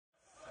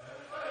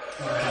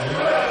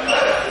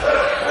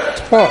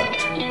Sport.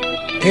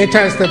 It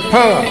has the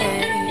power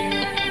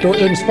to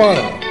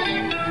inspire.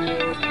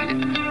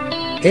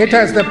 It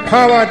has the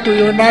power to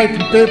unite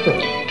people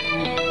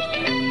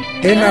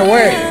in a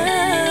way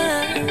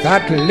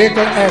that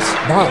little else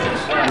does.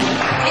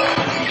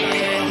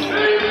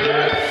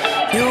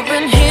 You've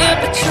been here,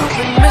 but you've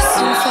been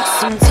missing for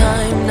some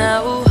time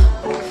now.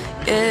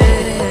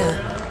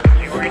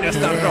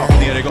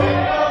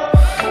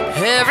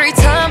 Every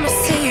time I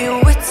see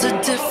you, it's a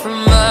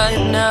different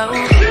mind now.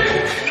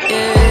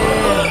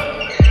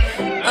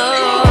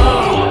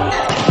 Oh,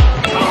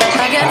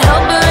 I can't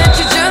help but let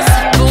you just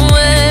slip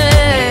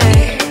away.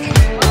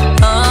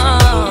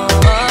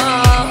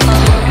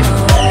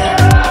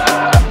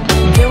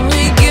 Can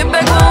we get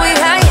back what we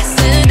had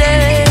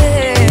yesterday?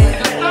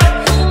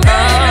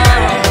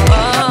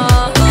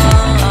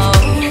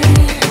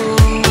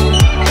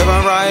 If I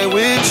ride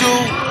with you,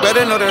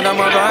 better know that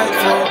I'ma ride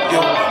for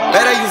you.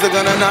 Better use a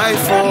gun and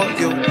knife for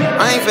you.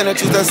 I ain't finna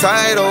choose the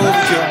side over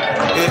you.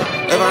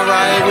 Yeah. If I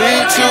ride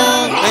with you,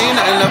 ain't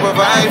nothing to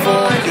provide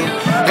for you.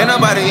 Ain't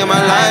nobody in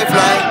my life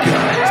like you.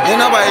 Ain't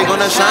nobody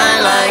gonna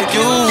shine like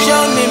you.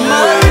 Show me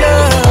my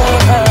love.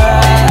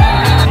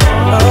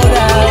 Oh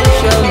God,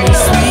 show me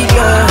sweet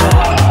love.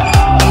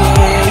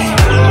 Yeah.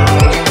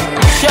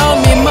 Show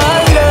me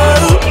my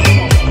love.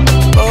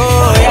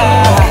 Oh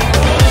yeah.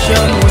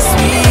 Show me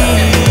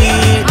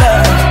sweet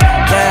love.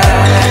 Yeah.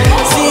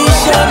 See,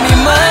 show me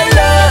my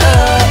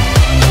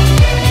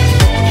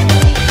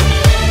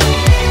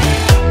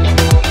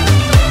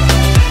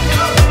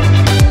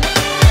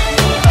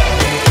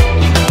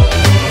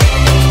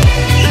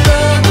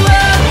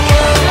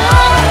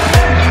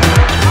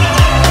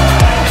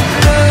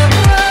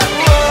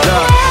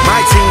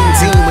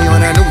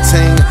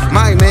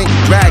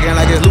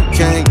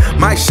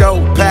my show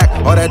pack,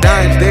 all the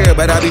dimes there,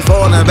 but I be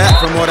falling back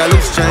from all the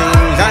loose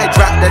change. I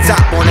drop the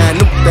top on that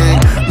new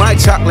thing. My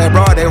chocolate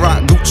bra, they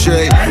rock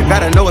Gucci.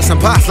 Gotta know it's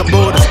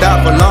impossible to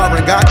stop for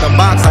Lauren. Got the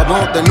box, I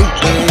want the new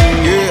thing,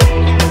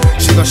 yeah.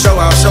 She gon' show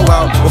out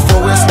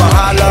before it's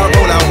Wahala.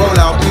 Roll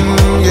out,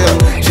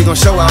 yeah. She gon'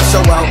 show out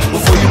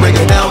before you break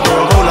it down,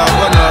 girl. Roll out,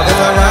 what up? If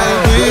I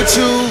ride with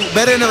you,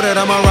 better know that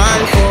I'ma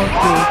ride for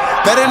you.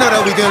 Better know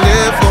that we can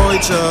live for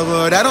each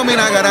other. That don't mean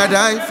I gotta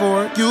die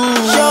for you.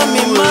 Show me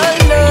my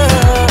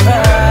love.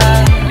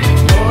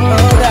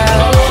 Oh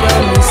God, show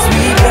me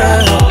sweet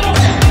love.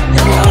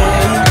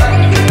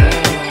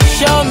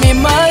 Show me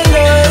my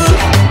love.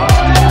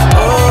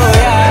 Oh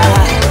yeah,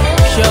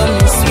 show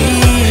me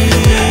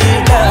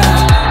sweet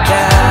love.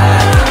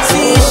 Yeah.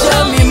 See,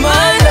 show me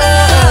my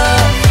love.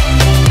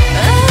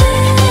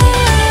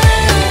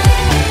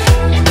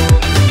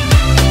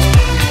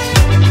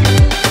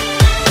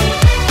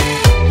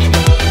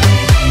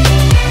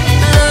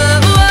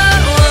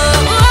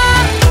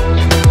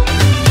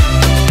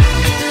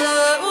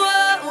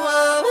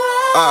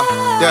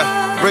 Yeah,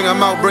 bring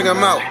 'em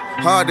out.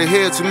 Hard to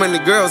hear, too many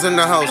girls in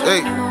the house.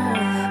 Hey,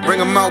 bring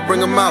 'em out.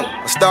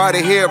 I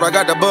started here, I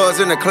got the buzz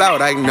in the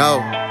cloud. I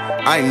know.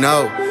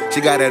 She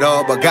got it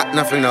all, but got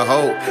nothing to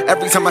hold.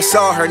 Every time I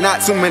saw her,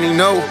 not too many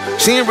know.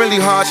 She ain't really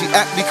hard, she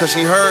act because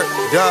she hurt.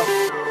 Yeah,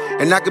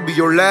 and I could be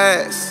your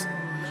last.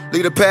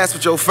 Lead the past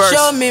with your first.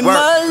 Show me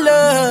my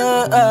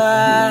love.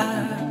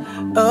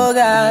 Oh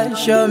God,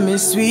 show me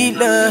sweet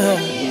love.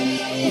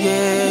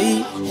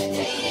 Yeah.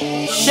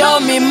 Show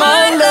me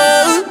my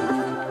love.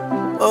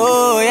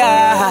 Oh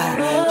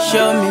yeah,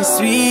 show me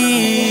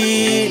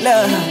sweet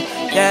love.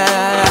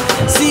 Yeah,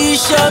 see,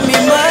 show me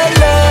my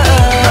love.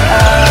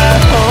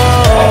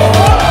 Oh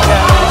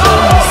yeah, show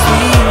me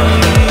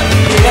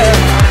sweet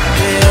love.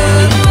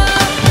 Yeah.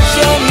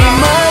 Show me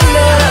my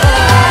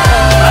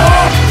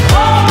love.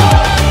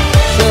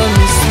 Show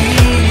me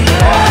sweet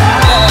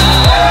love.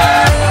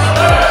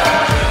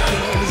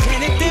 Is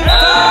anything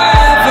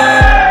forever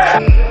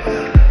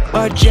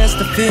or just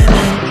a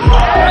feeling?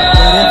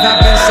 What have I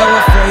been so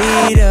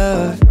afraid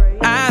of?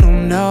 I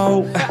don't know.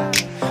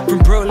 From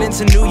Brooklyn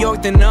to New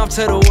York, then off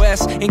to the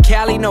west. In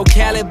Cali, no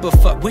Cali, but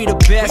fuck, we the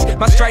best.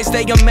 My stripes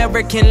stay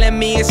American, let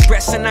me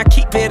express. And I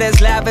keep it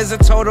as live as a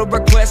total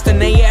request. And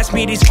they ask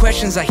me these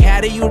questions like, how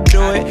do you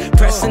do it?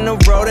 Pressing the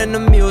road and the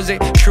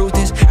music. Truth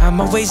is, I'm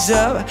always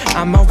up,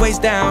 I'm always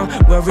down.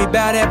 Worry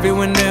about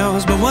everyone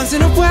else. But once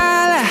in a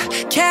while, I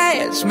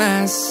catch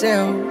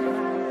myself.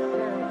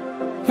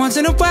 Once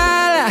in a while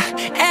I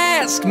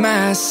ask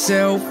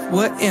myself,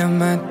 what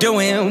am I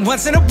doing?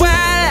 Once in a while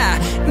I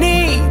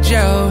need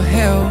your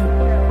help.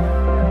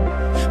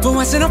 But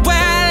once in a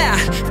while I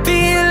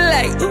feel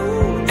like,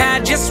 ooh,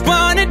 I just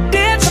wanna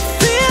dance to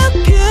feel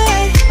good.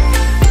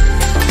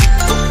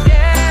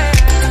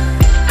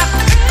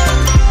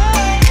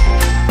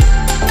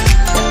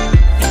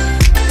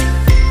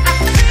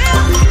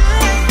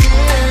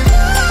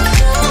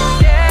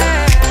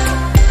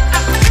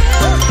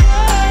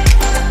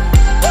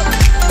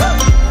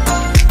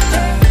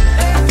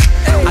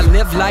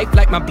 Life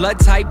like my blood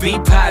type be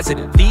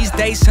positive. These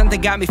days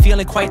something got me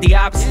feeling quite the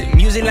opposite.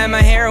 Music like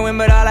my heroin,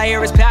 but all I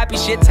hear is poppy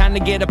shit. Time to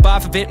get up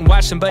off of it and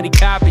watch somebody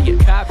copy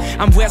it.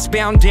 I'm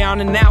westbound,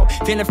 down and out,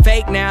 feeling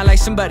fake now like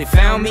somebody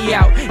found me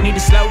out. Need to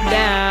slow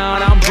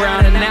down, I'm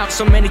browning out.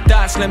 So many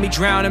thoughts, let me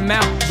drown them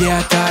out. Yeah,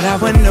 I thought I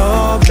would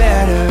know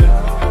better.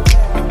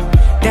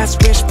 That's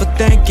wishful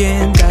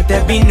thinking, that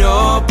there'd be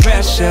no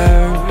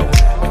pressure.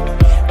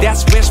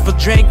 That's wishful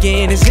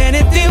drinking, is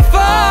anything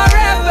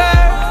forever?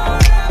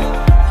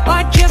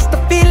 Or just a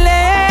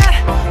feeling?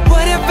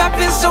 What have I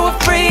been so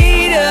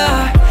afraid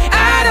of?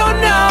 I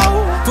don't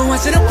know. But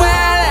once in a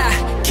while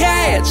I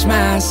catch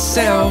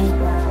myself.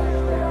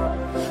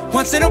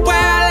 Once in a while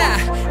I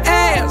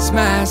ask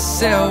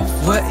myself,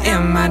 what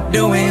am I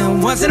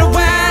doing? Once in a while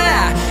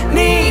I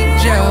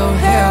need your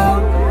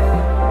help.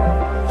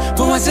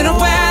 But once in a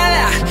while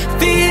I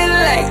feel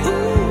like,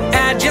 ooh,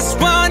 I just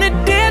wanna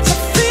dance and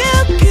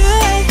feel good.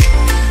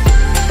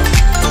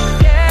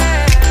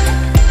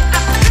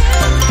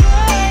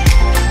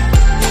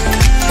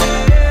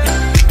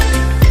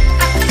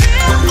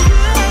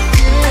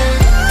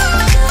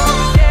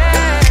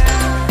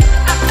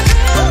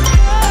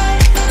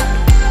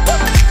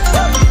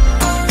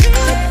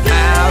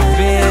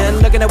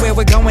 Where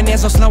we're going,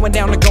 there's no slowing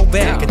down to go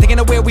back. And thinking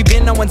of where we've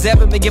been, no one's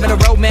ever been given a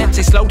roadmap.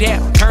 Say slow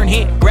down, turn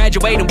here,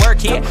 graduate and work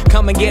here.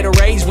 Come and get a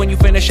raise when you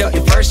finish up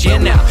your first year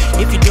now.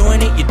 If you're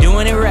doing it, you're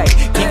doing it right.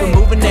 Keep it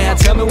moving now,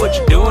 tell me what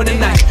you're doing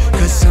tonight.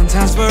 Cause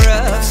sometimes we're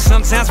up,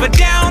 sometimes we're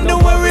down.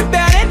 Don't worry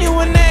about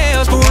anyone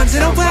else. But once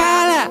in a while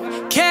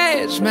I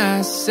catch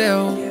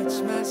myself.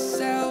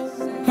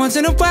 Once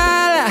in a while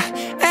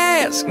I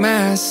ask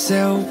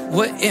myself,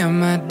 what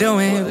am I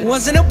doing?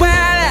 Once in a while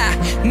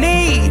I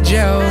need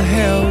your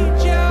help.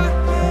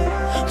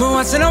 But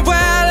once in a while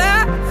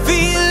I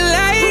feel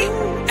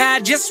like I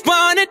just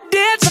wanna